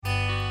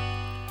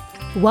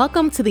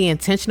Welcome to the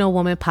Intentional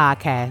Woman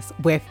Podcast,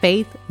 where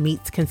faith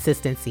meets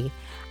consistency.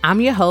 I'm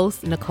your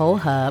host, Nicole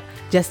Hub,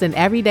 just an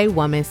everyday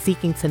woman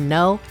seeking to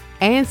know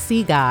and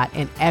see God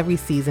in every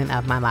season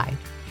of my life.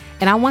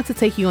 And I want to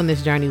take you on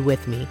this journey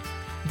with me.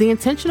 The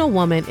intentional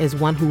woman is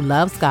one who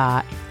loves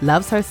God,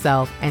 loves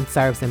herself, and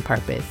serves in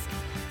purpose.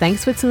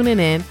 Thanks for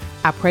tuning in.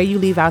 I pray you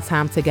leave our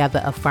time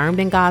together affirmed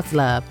in God's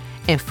love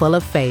and full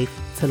of faith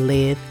to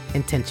live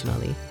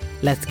intentionally.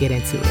 Let's get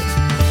into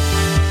it.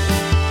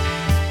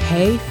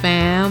 Hey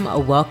fam,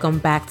 welcome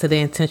back to the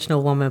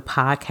Intentional Woman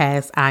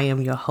Podcast. I am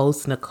your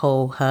host,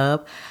 Nicole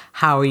Hub.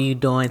 How are you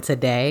doing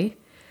today?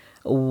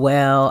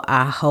 Well,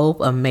 I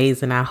hope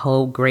amazing. I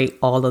hope great,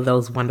 all of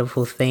those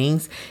wonderful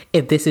things.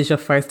 If this is your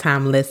first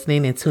time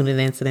listening and tuning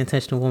into the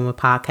Intentional Woman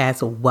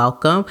Podcast,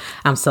 welcome.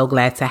 I'm so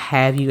glad to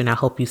have you, and I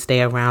hope you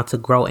stay around to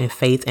grow in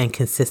faith and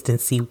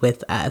consistency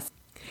with us.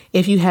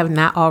 If you have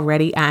not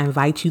already, I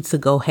invite you to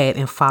go ahead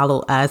and follow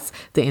us,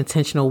 the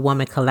Intentional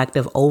Woman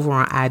Collective, over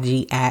on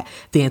IG at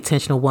the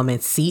Intentional Woman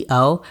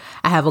CO.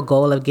 I have a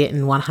goal of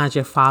getting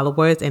 100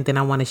 followers, and then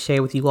I want to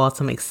share with you all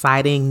some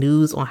exciting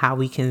news on how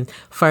we can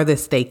further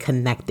stay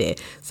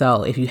connected.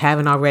 So if you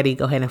haven't already,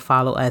 go ahead and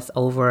follow us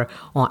over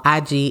on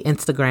IG,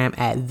 Instagram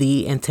at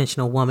the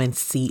Intentional Woman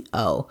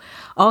CO.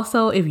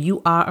 Also, if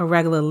you are a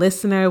regular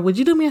listener, would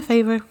you do me a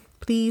favor?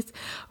 Please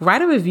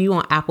write a review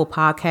on Apple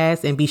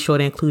Podcasts and be sure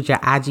to include your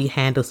IG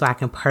handle so I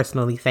can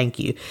personally thank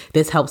you.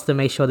 This helps to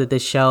make sure that the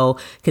show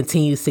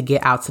continues to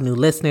get out to new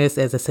listeners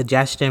as a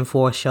suggestion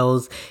for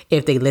shows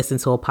if they listen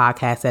to a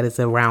podcast that is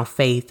around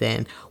faith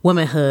and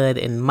womanhood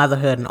and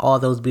motherhood and all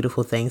those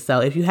beautiful things. So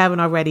if you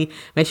haven't already,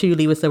 make sure you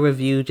leave us a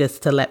review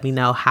just to let me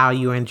know how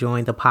you're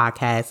enjoying the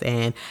podcast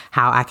and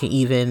how I can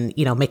even,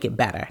 make it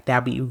better.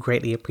 That'd be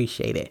greatly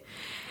appreciated.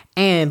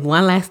 And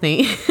one last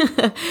thing,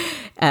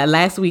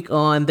 last week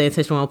on the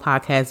Intentional Woman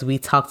Podcast, we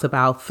talked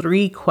about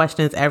 3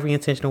 questions every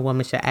intentional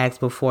woman should ask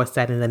before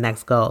setting the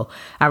next goal.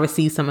 I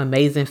received some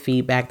amazing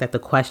feedback that the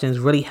questions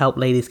really help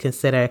ladies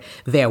consider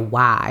their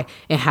why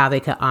and how they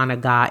can honor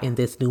God in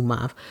this new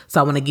month. So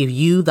I want to give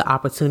you the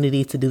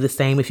opportunity to do the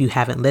same if you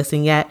haven't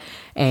listened yet.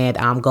 And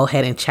go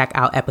ahead and check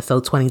out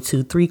episode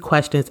 22, 3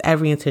 questions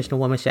every intentional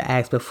woman should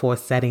ask before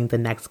setting the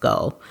next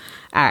goal.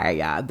 All right,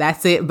 y'all,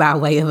 that's it by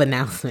way of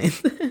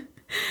announcement.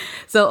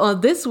 So on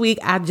this week,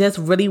 I just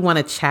really want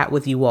to chat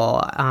with you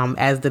all.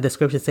 As the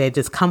description said,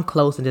 just come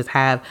close and just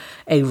have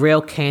a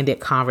real candid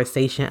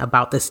conversation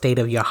about the state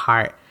of your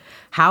heart.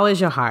 How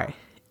is your heart?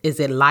 Is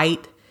it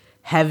light,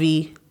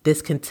 heavy,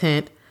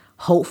 discontent,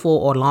 hopeful,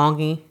 or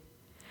longing?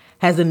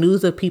 Has the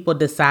news of people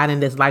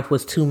deciding this life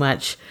was too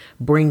much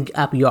bring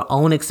up your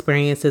own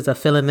experiences of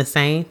feeling the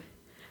same?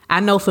 I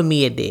know for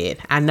me it did.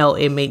 I know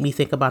it made me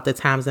think about the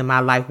times in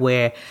my life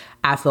where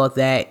I thought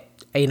that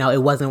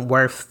it wasn't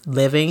worth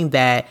living,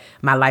 that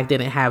my life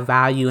didn't have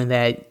value, and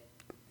that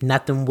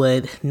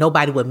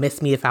nobody would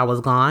miss me if I was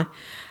gone.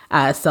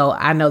 So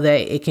I know that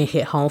it can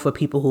hit home for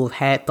people who have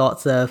had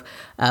thoughts of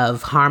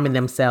harming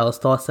themselves,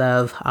 thoughts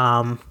of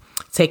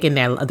taking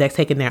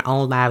their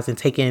own lives and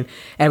taking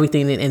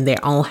everything in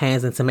their own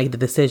hands, and to make the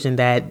decision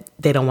that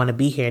they don't want to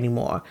be here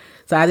anymore.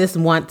 So I just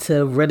want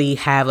to really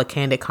have a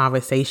candid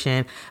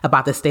conversation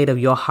about the state of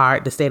your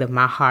heart, the state of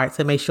my heart,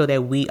 to make sure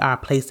that we are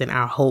placing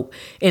our hope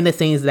in the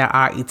things that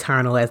are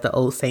eternal, as the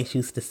old saints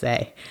used to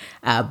say,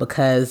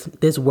 because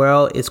this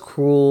world is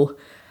cruel.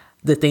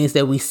 The things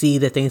that we see,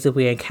 the things that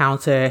we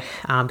encounter,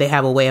 they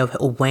have a way of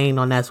weighing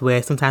on us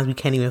where sometimes we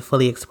can't even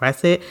fully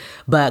express it.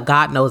 But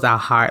God knows our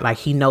heart. Like,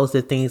 He knows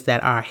the things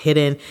that are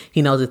hidden.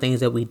 He knows the things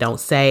that we don't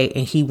say.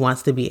 And He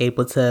wants to be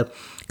able to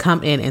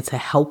come in and to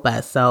help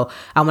us. So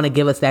I want to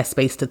give us that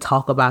space to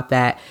talk about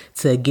that,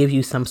 to give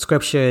you some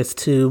scriptures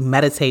to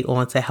meditate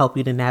on, to help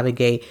you to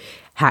navigate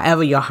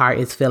however your heart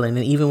is feeling.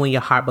 And even when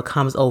your heart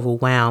becomes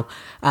overwhelmed,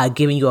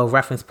 giving you a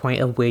reference point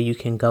of where you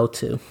can go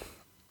to.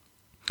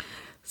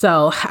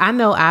 So I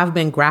know I've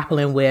been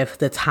grappling with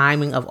the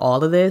timing of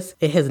all of this.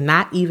 It has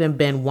not even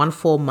been one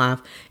full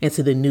month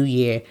into the new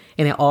year,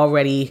 and it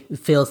already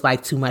feels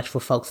like too much for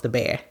folks to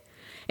bear.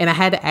 And I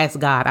had to ask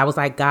God. I was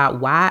like, God,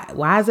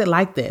 why is it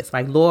like this?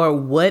 Like,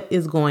 Lord, what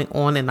is going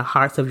on in the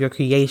hearts of your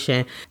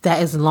creation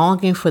that is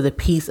longing for the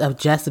peace of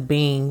just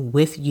being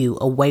with you,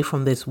 away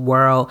from this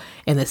world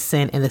and the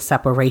sin and the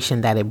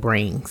separation that it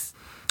brings?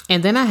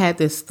 And then I had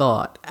this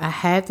thought.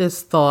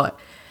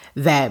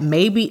 That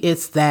maybe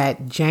it's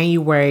that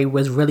January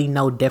was really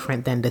no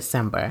different than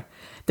December.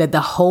 That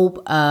the hope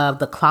of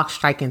the clock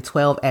striking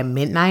 12 at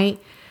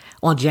midnight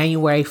on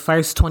January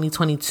 1st,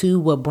 2022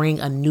 will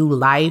bring a new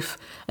life,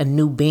 a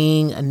new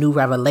being, a new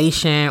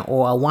revelation,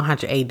 or a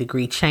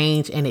 180-degree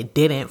change. And it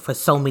didn't for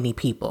so many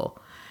people.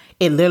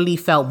 It literally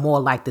felt more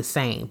like the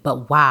same.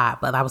 But why?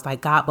 But I was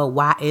like, God, but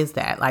why is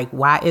that? Like,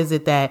 why is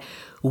it that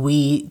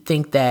we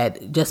think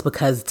that just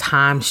because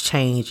times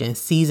change and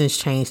seasons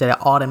change, that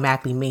it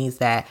automatically means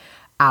that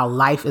our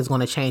life is going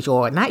to change,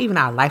 or not even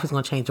our life is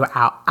going to change, but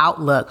our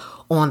outlook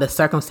on the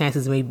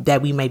circumstances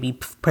that we may be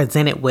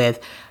presented with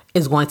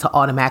is going to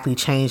automatically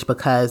change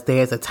because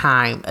there's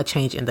a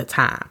change in the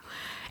time.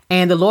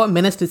 And the Lord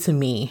ministered to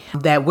me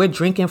that we're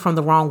drinking from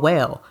the wrong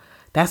well.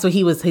 That's what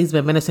he's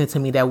been ministering to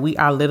me, that we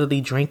are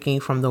literally drinking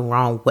from the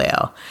wrong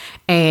well.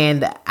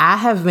 And I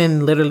have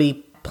been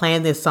literally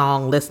playing this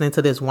song, listening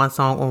to this one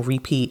song on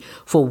repeat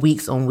for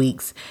weeks on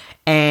weeks.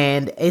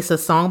 And it's a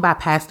song by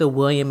Pastor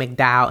William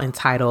McDowell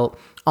entitled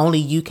Only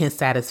You Can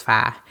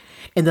Satisfy.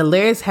 And the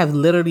lyrics have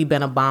literally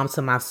been a balm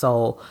to my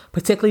soul,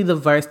 particularly the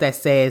verse that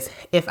says,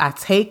 if I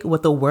take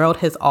what the world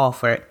has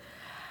offered,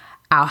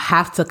 I'll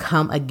have to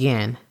come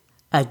again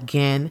and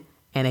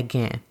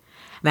again.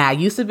 Now, I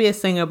used to be a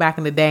singer back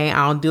in the day.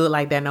 I don't do it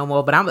like that no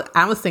more, but I'm going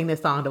to sing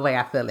this song the way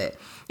I feel it.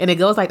 And it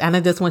goes like, and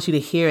I just want you to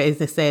hear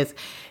it. It says,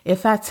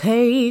 if I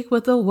take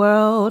what the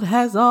world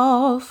has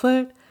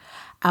offered,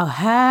 I'll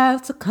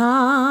have to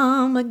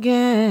come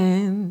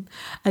again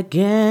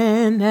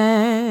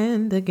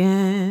and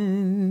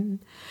again.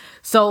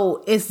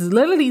 So it's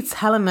literally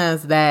telling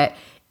us that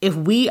if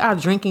we are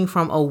drinking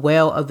from a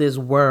well of this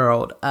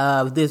world,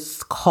 of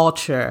this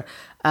culture,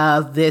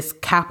 of this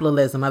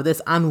capitalism, of this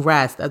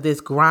unrest, of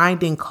this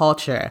grinding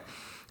culture,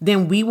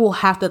 then we will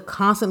have to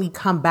constantly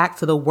come back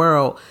to the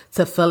world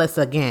to fill us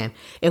again.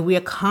 If we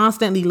are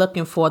constantly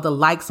looking for the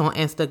likes on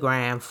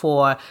Instagram,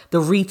 for the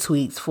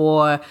retweets,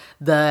 for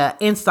the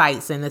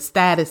insights and the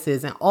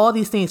statuses and all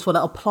these things, for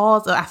the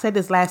applause. I said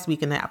this last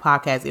week in that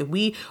podcast. If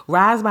we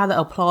rise by the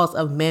applause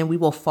of men, we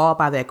will fall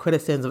by their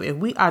criticism. If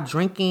we are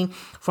drinking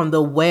from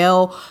the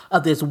well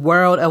of this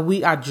world, if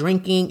we are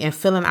drinking and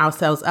filling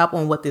ourselves up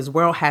on what this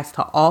world has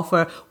to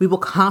offer, we will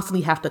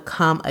constantly have to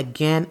come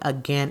again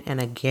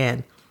and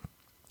again.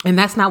 And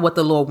that's not what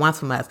the Lord wants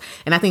from us.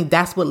 And I think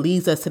that's what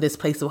leads us to this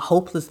place of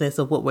hopelessness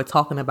of what we're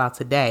talking about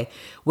today.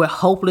 We're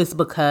hopeless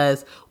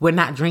because we're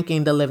not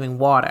drinking the living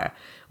water.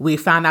 We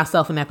found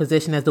ourselves in that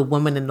position as the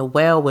woman in the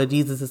well where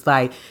Jesus is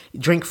like,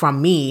 drink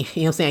from me.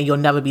 You know what I'm saying? You'll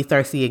never be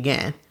thirsty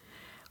again.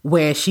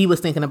 Where she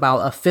was thinking about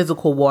a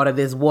physical water,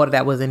 this water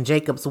that was in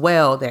Jacob's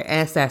well, their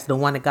ancestor, the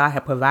one that God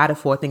had provided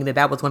for, thinking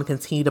that was going to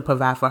continue to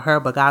provide for her.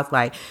 But God's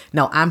like,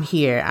 no, I'm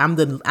here. I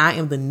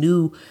am the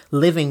new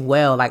living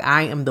well. Like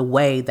I am the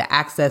way, the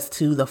access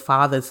to the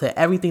Father, to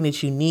everything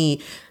that you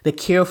need, the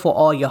cure for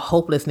all your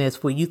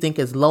hopelessness, where you think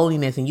it's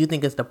loneliness and you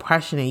think it's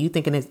depression and you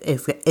think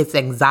it's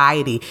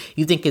anxiety.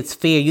 You think it's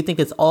fear. You think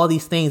it's all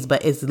these things,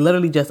 but it's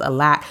literally just a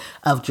lack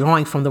of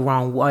drawing from the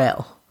wrong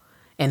well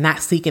and not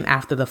seeking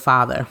after the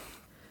Father.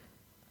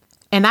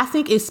 And I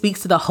think it speaks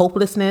to the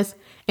hopelessness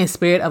and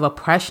spirit of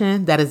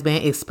oppression that is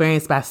being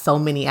experienced by so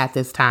many at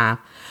this time.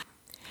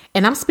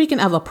 And I'm speaking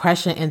of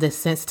oppression in the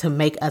sense to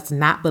make us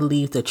not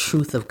believe the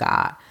truth of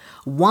God.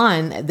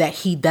 One, that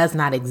he does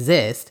not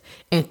exist.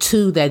 And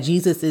two, that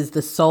Jesus is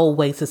the sole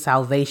way to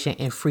salvation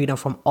and freedom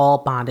from all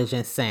bondage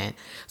and sin.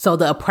 So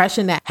the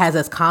oppression that has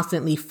us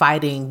constantly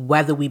fighting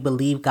whether we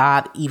believe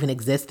God even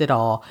exists at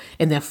all.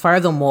 And then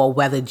furthermore,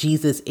 whether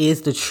Jesus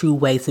is the true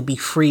way to be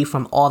free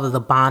from all of the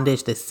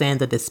bondage, the sin,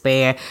 the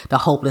despair, the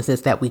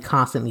hopelessness that we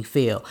constantly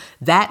feel.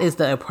 That is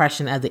the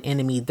oppression of the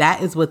enemy.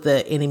 That is what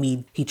the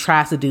enemy, he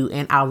tries to do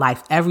in our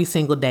life every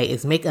single day,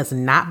 is make us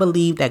not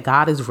believe that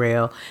God is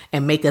real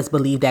and make us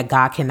believe that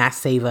God cannot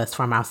save us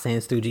from our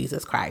sins through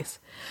Jesus Christ.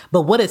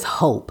 But what is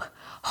hope?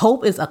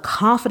 Hope is a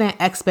confident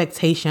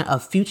expectation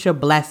of future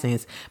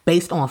blessings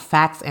based on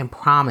facts and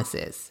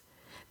promises.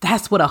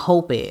 That's what a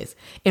hope is.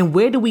 And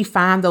where do we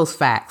find those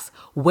facts?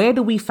 Where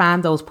do we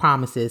find those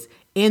promises?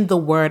 In the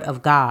Word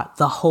of God,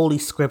 the Holy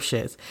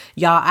Scriptures.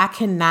 Y'all, I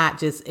cannot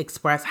just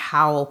express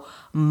how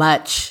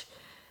much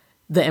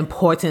the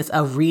importance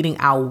of reading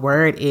our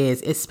word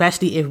is,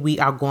 especially if we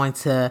are going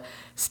to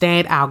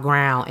stand our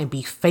ground and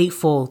be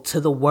faithful to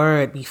the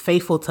word, be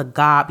faithful to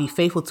God, be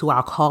faithful to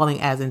our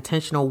calling as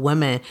intentional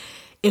women.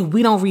 If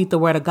we don't read the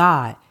word of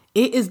God,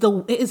 it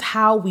is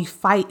how we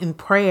fight in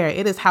prayer.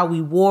 It is how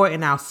we war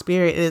in our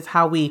spirit. It is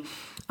how we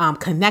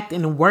connect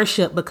and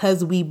worship,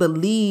 because we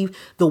believe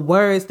the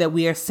words that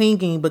we are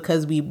singing,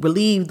 because we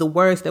believe the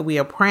words that we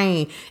are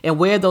praying. And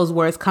where those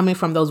words coming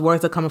from, those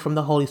words are coming from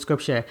the Holy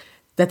Scripture.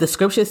 That the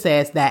scripture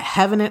says that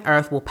heaven and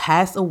earth will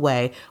pass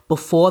away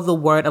before the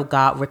word of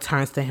God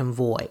returns to him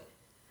void.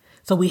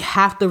 So we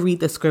have to read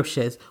the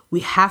scriptures. We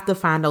have to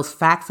find those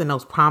facts and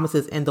those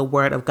promises in the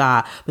word of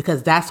God,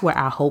 because that's where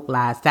our hope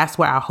lies. That's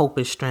where our hope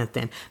is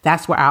strengthened.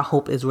 That's where our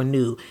hope is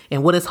renewed.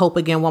 And what is hope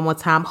again? One more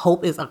time.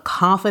 Hope is a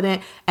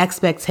confident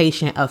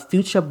expectation of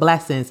future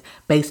blessings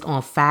based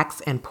on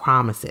facts and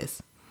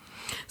promises.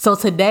 So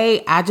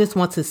today, I just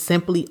want to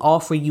simply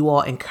offer you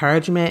all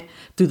encouragement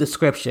through the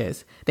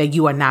scriptures that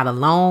you are not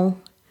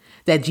alone,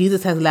 that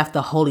Jesus has left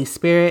the Holy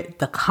Spirit,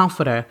 the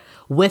Comforter,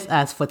 with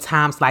us for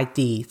times like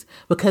these,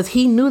 because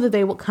he knew that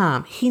they would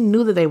come. He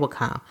knew that they would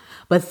come.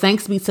 But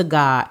thanks be to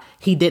God,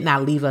 he did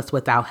not leave us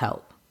without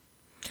help.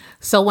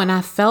 So when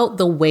I felt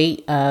the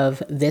weight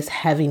of this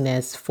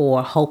heaviness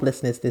for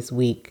hopelessness this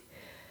week,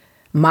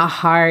 my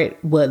heart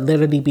would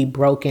literally be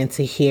broken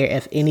to hear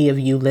if any of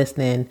you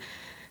listening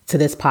to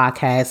this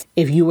podcast,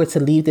 if you were to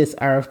leave this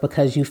earth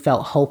because you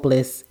felt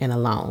hopeless and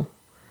alone.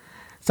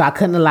 So I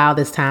couldn't allow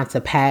this time to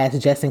pass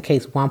just in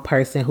case one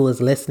person who is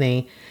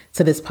listening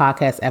to this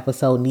podcast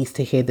episode needs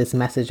to hear this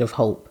message of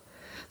hope.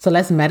 So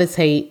let's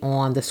meditate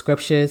on the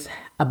scriptures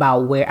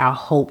about where our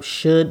hope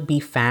should be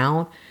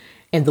found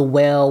and the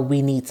well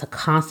we need to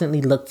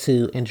constantly look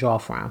to and draw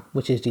from,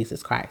 which is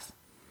Jesus Christ.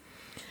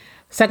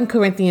 2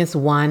 Corinthians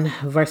 1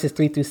 verses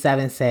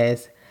 3-7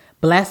 says,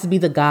 "Blessed be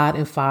the God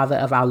and Father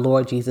of our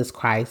Lord Jesus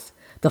Christ,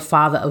 the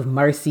Father of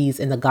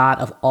mercies and the God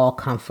of all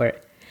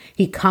comfort.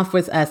 He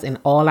comforts us in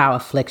all our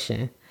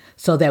affliction,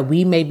 so that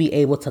we may be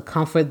able to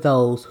comfort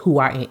those who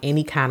are in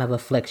any kind of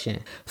affliction,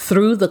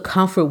 through the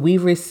comfort we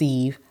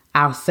receive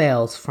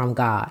ourselves from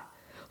God.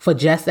 For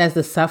just as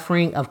the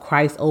suffering of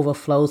Christ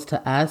overflows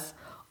to us,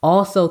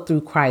 also through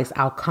Christ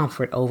our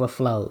comfort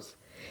overflows.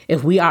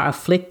 If we are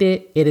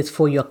afflicted, it is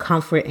for your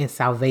comfort and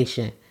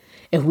salvation.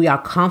 If we are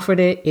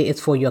comforted, it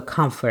is for your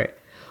comfort,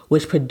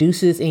 which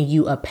produces in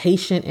you a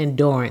patient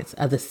endurance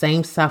of the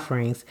same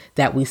sufferings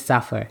that we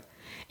suffer.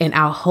 And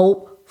our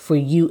hope for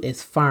you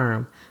is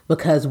firm,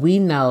 because we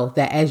know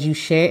that as you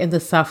share in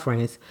the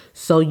sufferings,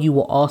 so you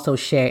will also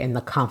share in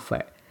the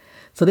comfort."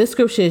 So this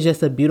scripture is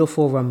just a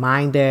beautiful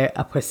reminder,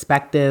 a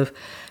perspective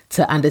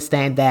to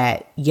understand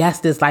that,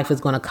 yes, this life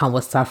is going to come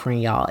with suffering,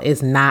 y'all.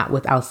 It's not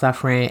without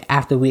suffering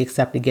after we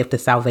accept the gift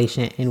of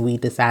salvation and we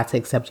decide to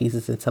accept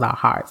Jesus into our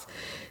hearts.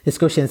 The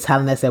scripture is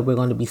telling us that we're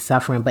going to be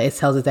suffering, but it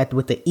tells us that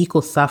with the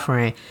equal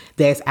suffering,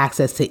 there's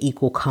access to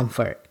equal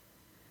comfort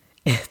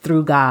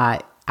through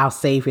God, our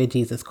Savior,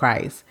 Jesus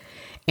Christ.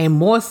 And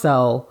more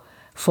so,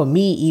 for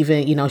me,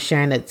 even,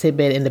 sharing a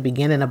tidbit in the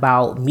beginning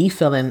about me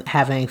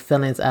having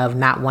feelings of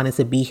not wanting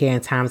to be here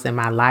in times in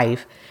my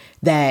life,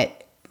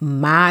 that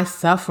my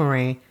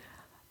suffering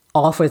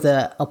offers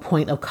a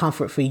point of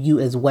comfort for you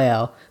as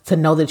well, to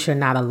know that you're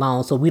not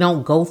alone. So we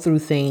don't go through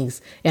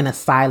things in a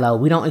silo.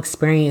 We don't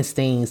experience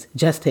things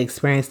just to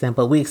experience them,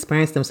 but we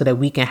experience them so that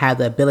we can have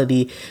the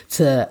ability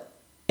to,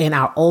 in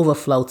our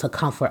overflow, to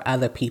comfort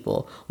other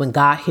people. When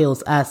God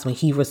heals us, when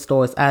he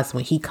restores us,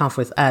 when he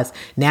comforts us,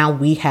 now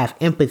we have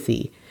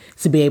empathy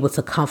to be able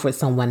to comfort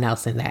someone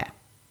else in that.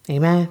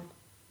 Amen.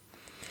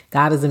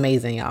 God is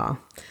amazing, y'all.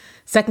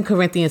 2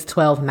 Corinthians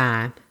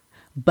 12:9.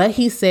 "But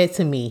he said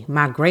to me,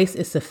 my grace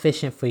is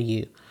sufficient for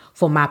you,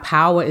 for my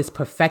power is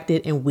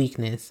perfected in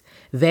weakness.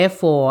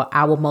 Therefore,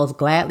 I will most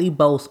gladly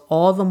boast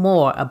all the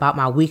more about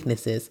my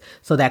weaknesses,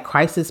 so that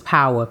Christ's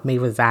power may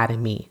reside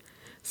in me."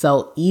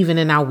 So even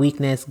in our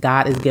weakness,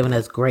 God is giving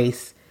us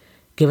grace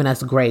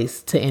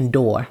to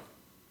endure.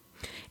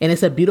 And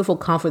it's a beautiful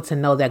comfort to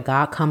know that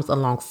God comes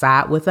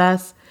alongside with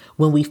us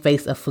when we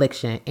face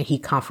affliction, and he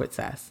comforts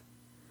us.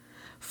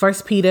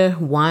 1 Peter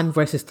 1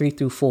 verses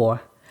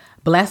 3-4.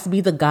 "Blessed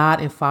be the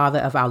God and Father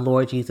of our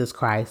Lord Jesus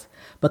Christ.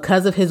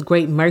 Because of his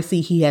great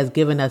mercy, he has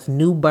given us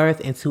new birth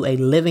into a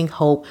living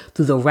hope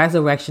through the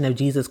resurrection of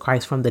Jesus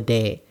Christ from the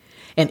dead,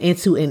 and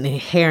into an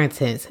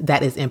inheritance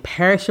that is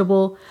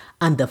imperishable,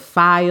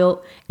 undefiled,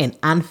 and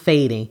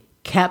unfading,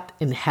 kept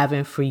in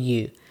heaven for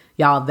you."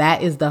 Y'all,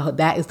 that is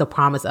the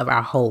promise of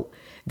our hope.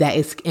 That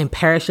is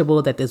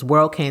imperishable, that this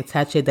world can't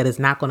touch it, that it's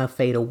not going to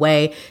fade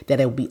away, that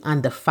it will be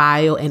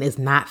undefiled and is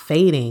not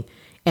fading,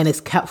 and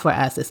it's kept for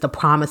us. It's the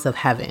promise of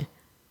heaven.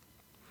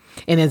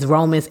 And as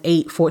Romans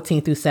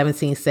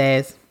 8:14-17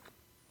 says,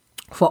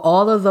 "For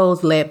all of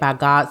those led by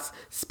God's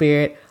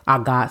Spirit are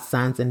God's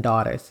sons and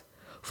daughters.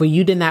 For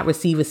you did not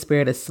receive a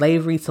spirit of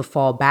slavery to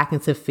fall back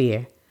into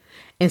fear.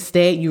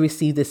 Instead, you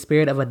received the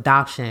spirit of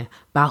adoption,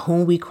 by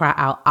whom we cry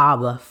out,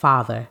 Abba,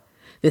 Father.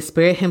 The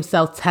Spirit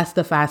himself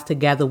testifies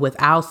together with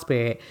our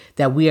spirit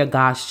that we are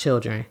God's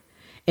children.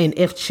 And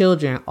if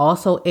children,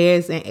 also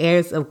heirs and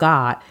heirs of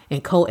God,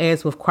 and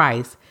co-heirs with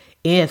Christ,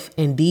 if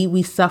indeed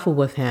we suffer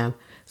with him,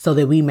 so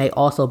that we may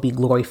also be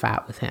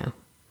glorified with him."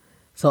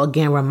 So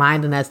again,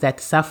 reminding us that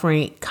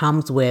suffering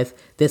comes with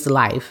this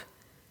life,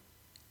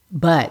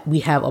 but we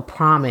have a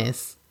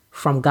promise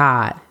from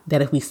God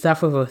that if we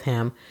suffer with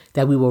him,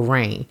 that we will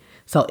reign.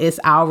 So it's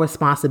our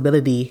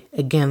responsibility,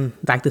 again,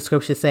 like the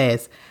scripture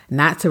says,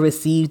 not to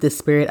receive the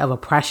spirit of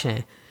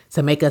oppression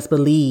to make us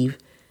believe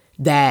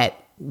that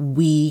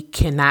we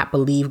cannot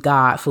believe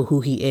God for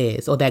who he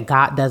is, or that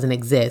God doesn't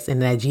exist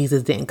and that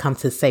Jesus didn't come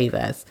to save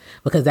us,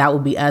 because that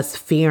would be us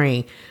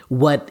fearing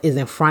what is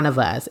in front of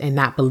us and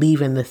not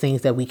believing the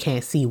things that we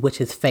can't see, which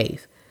is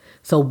faith.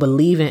 So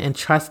believing and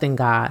trusting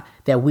God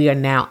that we are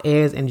now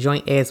heirs and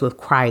joint heirs with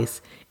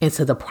Christ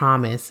into the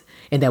promise,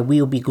 and that we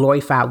will be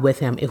glorified with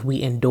him if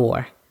we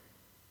endure.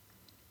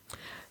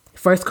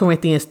 1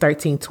 Corinthians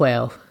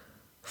 13:12.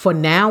 "For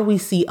now we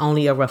see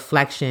only a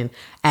reflection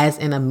as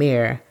in a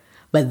mirror,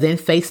 but then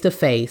face to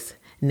face.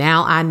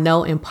 Now I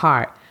know in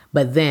part,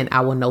 but then I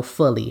will know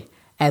fully,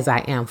 as I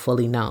am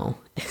fully known."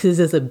 This is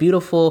just a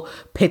beautiful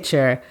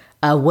picture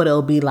of what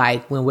it'll be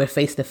like when we're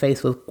face to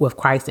face with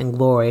Christ in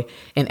glory,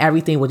 and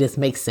everything will just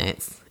make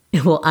sense.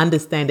 And we'll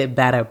understand it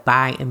better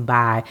by and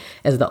by,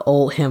 as the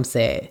old hymn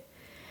said,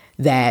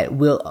 that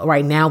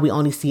right now we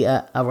only see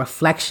a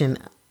reflection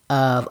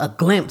of a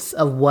glimpse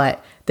of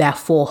what that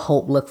full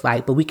hope looks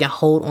like, but we can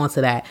hold on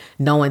to that,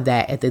 knowing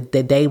that at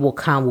the day will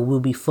come where we'll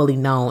be fully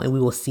known and we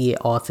will see it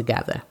all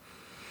together.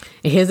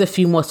 And here's a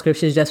few more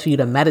scriptures just for you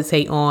to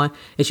meditate on,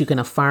 that you can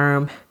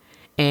affirm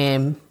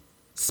and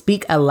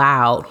speak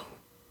aloud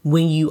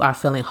when you are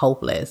feeling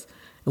hopeless,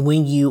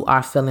 when you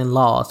are feeling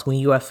lost, when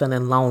you are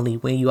feeling lonely,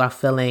 when you are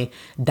feeling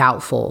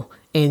doubtful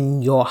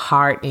in your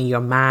heart, in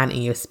your mind,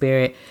 in your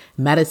spirit.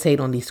 Meditate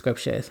on these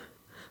scriptures.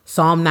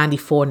 Psalm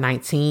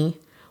 94:19.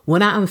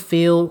 When I am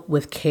filled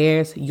with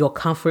cares, your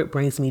comfort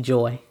brings me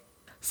joy.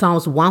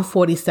 Psalms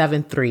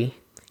 147:3.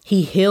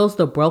 He heals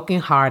the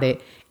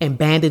brokenhearted and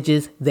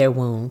bandages their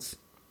wounds.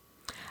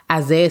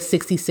 Isaiah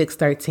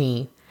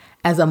 66:13.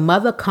 As a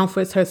mother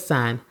comforts her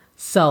son,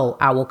 so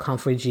I will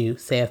comfort you,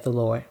 saith the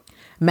Lord.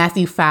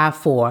 Matthew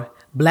 5:4.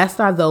 Blessed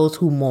are those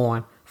who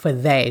mourn, for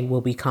they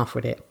will be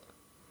comforted.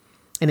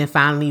 And then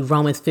finally,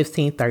 Romans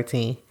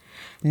 15:13.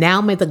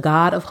 Now may the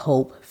God of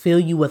hope fill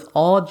you with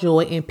all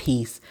joy and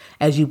peace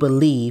as you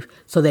believe,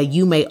 so that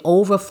you may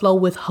overflow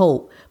with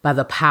hope by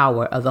the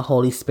power of the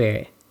Holy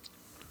Spirit.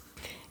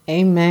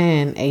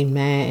 Amen,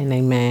 amen, and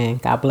amen.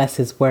 God bless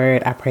his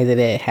word. I pray that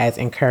it has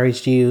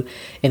encouraged you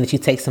and that you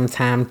take some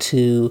time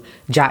to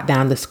jot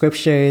down the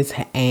scriptures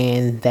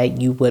and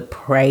that you would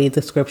pray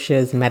the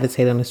scriptures,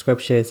 meditate on the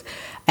scriptures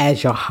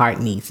as your heart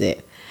needs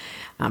it.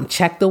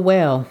 Check the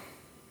well.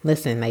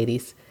 Listen,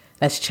 ladies,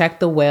 let's check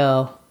the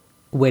well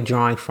we're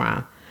drawing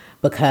from,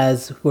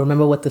 because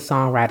remember what the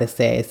songwriter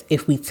says: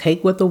 if we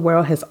take what the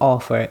world has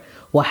offered,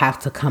 we'll have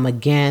to come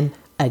again,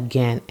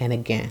 again, and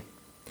again.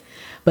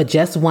 But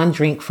just one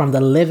drink from the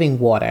living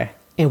water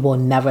and we'll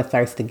never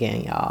thirst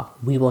again, y'all.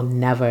 We will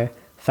never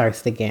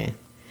thirst again.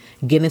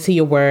 Get into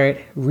your word,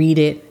 read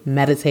it,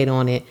 meditate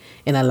on it,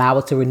 and allow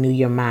it to renew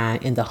your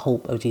mind in the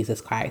hope of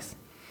Jesus Christ.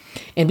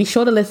 And be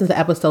sure to listen to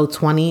episode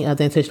 20 of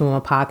the Intentional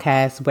Woman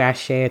podcast, where I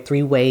share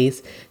 3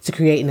 ways to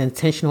create an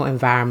intentional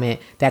environment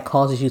that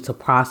causes you to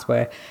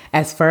prosper,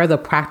 as further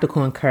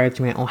practical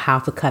encouragement on how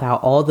to cut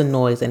out all the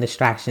noise and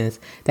distractions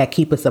that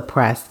keep us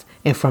oppressed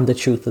and from the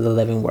truth of the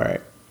living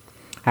word.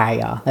 All right,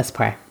 y'all, let's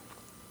pray.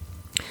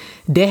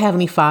 Dear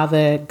Heavenly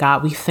Father,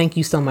 God, we thank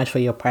you so much for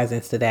your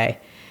presence today.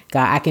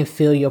 God, I can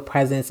feel your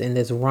presence in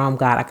this room.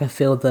 God, I can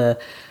feel the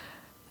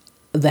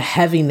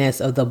heaviness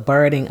of the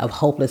burden of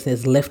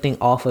hopelessness lifting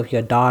off of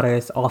your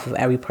daughters, off of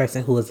every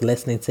person who is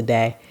listening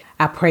today.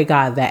 I pray,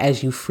 God, that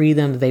as you free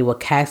them, they will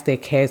cast their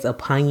cares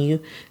upon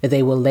you, that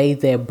they will lay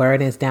their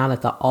burdens down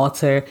at the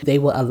altar. They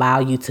will allow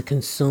you to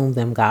consume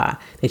them, God,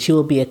 that you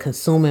will be a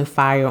consuming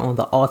fire on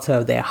the altar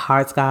of their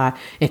hearts, God,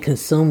 and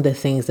consume the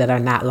things that are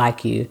not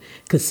like you.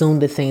 Consume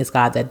the things,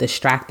 God, that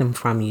distract them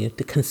from you.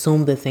 To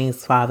consume the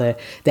things, Father,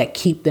 that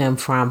keep them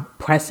from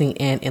pressing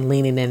in and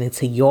leaning in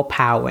into your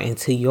power,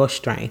 into your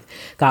strength.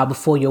 God,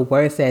 before your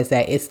word says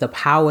that it's the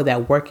power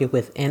that worketh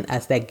within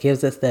us that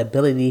gives us the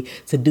ability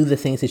to do the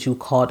things that you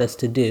called us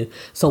to do.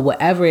 So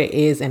whatever it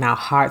is in our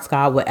hearts,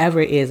 God,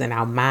 whatever it is in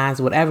our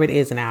minds, whatever it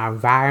is in our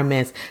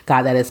environments,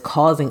 God, that is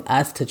causing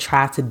us to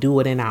try to do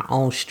it in our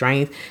own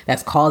strength,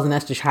 that's causing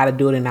us to try to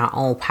do it in our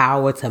own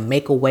power, to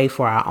make a way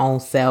for our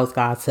own selves,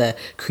 God, to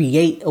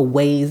create a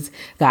ways,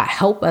 God,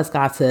 help us,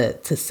 God,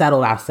 to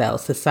settle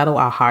ourselves, to settle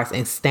our hearts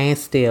and stand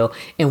still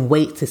and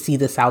wait to see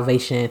the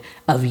salvation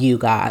of you,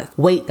 God.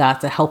 Wait, God,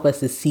 to help us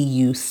to see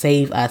you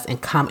save us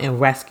and come and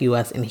rescue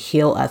us and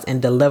heal us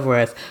and deliver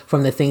us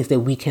from the things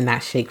that we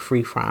cannot shake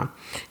free from.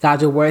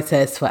 God, your word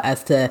says for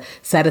us to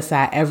set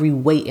aside every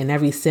weight and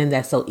every sin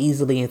that so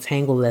easily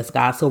entangled us,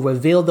 God. So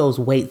reveal those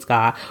weights,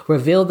 God.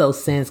 Reveal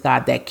those sins,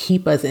 God, that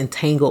keep us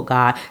entangled,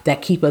 God,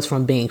 that keep us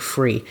from being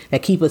free,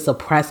 that keep us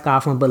oppressed, God,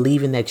 from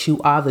believing that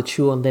you are the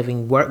true and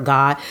living word,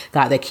 God,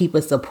 that keep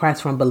us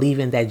oppressed from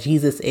believing that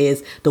Jesus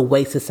is the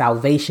way to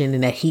salvation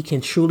and that he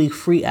can truly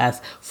free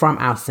us from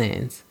our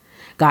sins.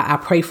 God, I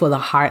pray for the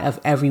heart of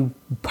every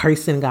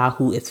person, God,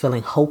 who is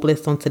feeling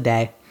hopeless on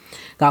today.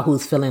 God,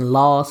 who's feeling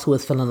lost, who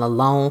is feeling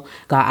alone.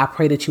 God, I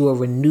pray that you will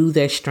renew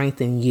their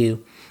strength in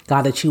you.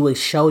 God, that you will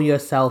show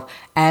yourself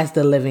as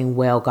the living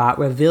well, God.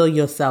 Reveal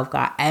yourself,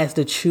 God, as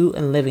the true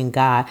and living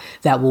God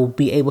that will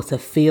be able to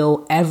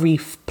fill every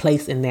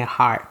place in their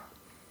heart.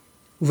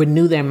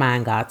 Renew their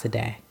mind, God,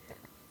 today.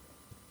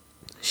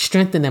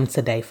 Strengthen them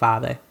today,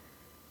 Father.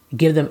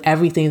 Give them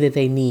everything that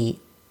they need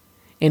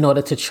in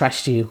order to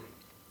trust you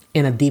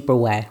in a deeper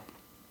way,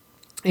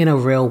 in a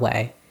real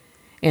way,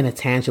 in a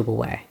tangible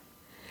way.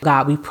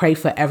 God, we pray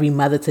for every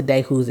mother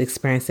today who's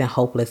experiencing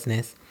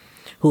hopelessness,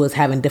 who is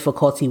having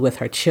difficulty with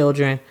her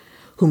children,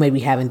 who may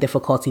be having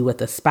difficulty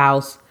with a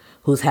spouse,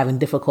 who's having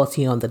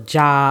difficulty on the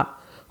job,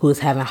 who's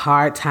having a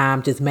hard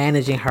time just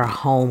managing her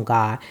home,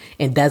 God,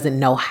 and doesn't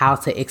know how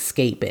to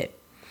escape it.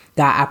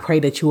 God, I pray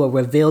that you will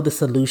reveal the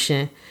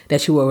solution,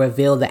 that you will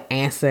reveal the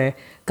answer,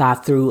 God,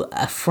 through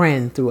a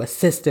friend, through a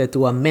sister,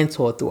 through a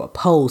mentor, through a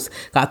post,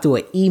 God, through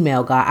an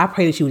email. God, I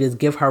pray that you would just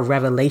give her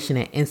revelation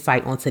and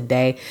insight on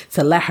today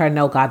to let her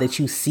know, God, that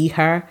you see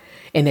her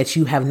and that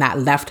you have not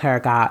left her,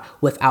 God,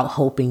 without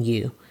hope in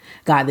you.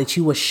 God, that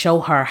you will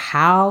show her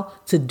how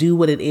to do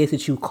what it is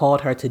that you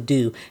called her to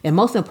do. And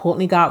most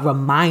importantly, God,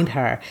 remind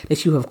her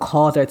that you have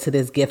called her to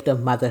this gift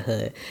of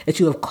motherhood, that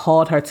you have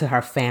called her to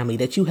her family,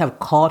 that you have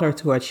called her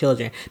to her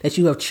children, that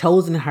you have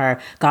chosen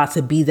her, God,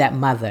 to be that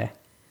mother.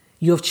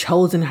 You have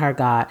chosen her,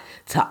 God,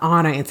 to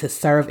honor and to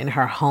serve in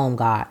her home,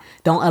 God.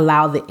 Don't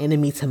allow the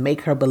enemy to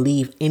make her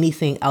believe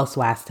anything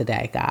elsewise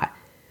today, God.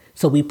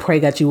 So we pray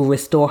that you will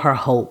restore her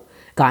hope,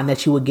 God, and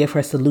that you would give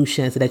her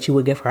solutions, that you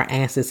would give her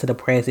answers to the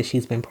prayers that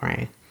she's been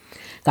praying.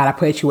 God, I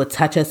pray that you would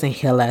touch us and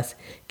heal us,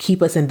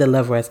 keep us and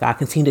deliver us, God.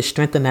 Continue to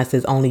strengthen us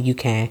as only you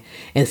can.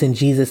 And it's in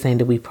Jesus' name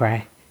that we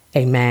pray.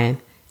 Amen,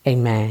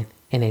 amen,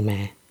 and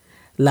amen.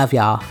 Love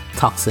y'all.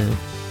 Talk soon.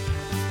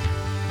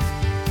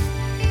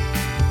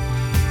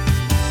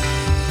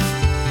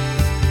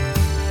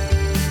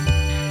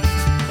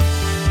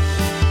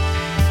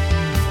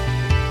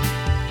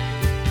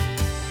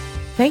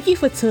 Thank you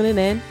for tuning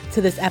in to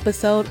this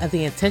episode of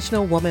the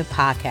Intentional Woman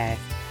Podcast.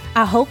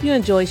 I hope you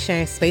enjoyed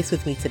sharing space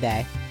with me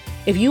today.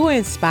 If you were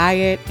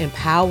inspired,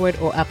 empowered,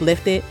 or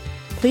uplifted,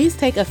 please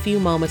take a few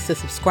moments to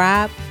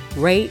subscribe,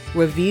 rate,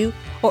 review,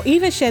 or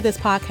even share this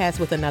podcast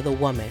with another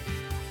woman.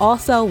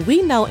 Also,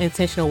 we know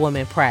intentional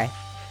women pray.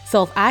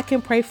 So if I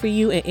can pray for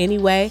you in any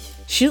way,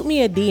 shoot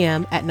me a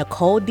DM at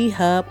Nicole D.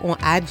 Hub on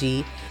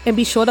IG and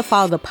be sure to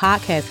follow the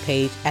podcast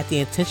page at The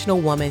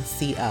Intentional Woman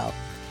CO.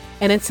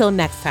 And until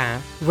next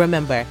time,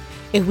 remember,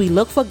 if we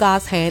look for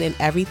God's hand in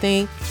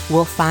everything,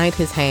 we'll find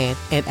his hand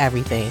in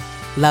everything.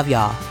 Love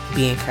y'all.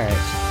 Be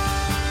encouraged.